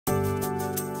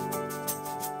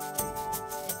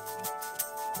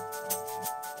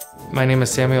My name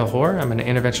is Samuel Horr. I'm an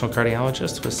interventional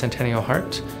cardiologist with Centennial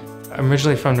Heart. I'm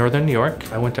originally from Northern New York.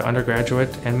 I went to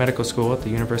undergraduate and medical school at the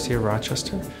University of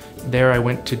Rochester. There I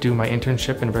went to do my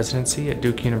internship and residency at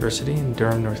Duke University in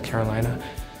Durham, North Carolina.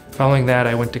 Following that,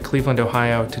 I went to Cleveland,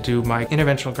 Ohio to do my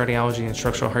interventional cardiology and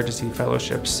structural heart disease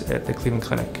fellowships at the Cleveland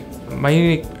Clinic. My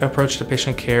unique approach to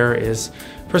patient care is,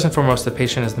 first and foremost, the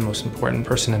patient is the most important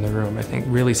person in the room. I think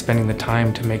really spending the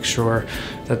time to make sure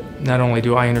that not only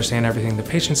do I understand everything the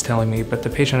patient's telling me, but the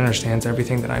patient understands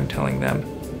everything that I'm telling them.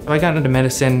 I got into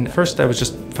medicine. First, I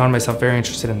found myself very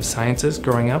interested in the sciences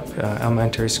growing up,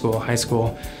 elementary school, high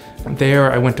school.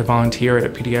 There, I went to volunteer at a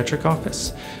pediatric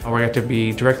office where I got to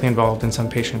be directly involved in some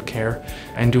patient care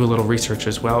and do a little research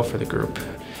as well for the group.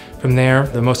 From there,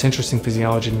 the most interesting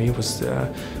physiology to me was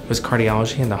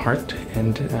cardiology and the heart,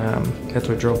 and that's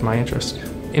what drove my interest.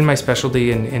 In my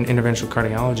specialty in interventional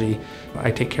cardiology,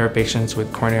 I take care of patients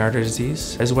with coronary artery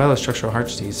disease as well as structural heart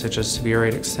disease such as severe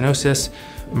aortic stenosis,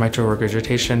 mitral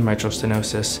regurgitation, mitral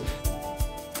stenosis.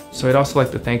 So I'd also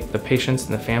like to thank the patients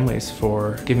and the families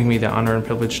for giving me the honor and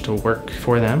privilege to work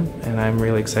for them, and I'm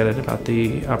really excited about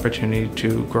the opportunity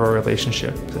to grow a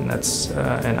relationship, and that's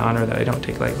an honor that I don't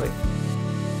take lightly.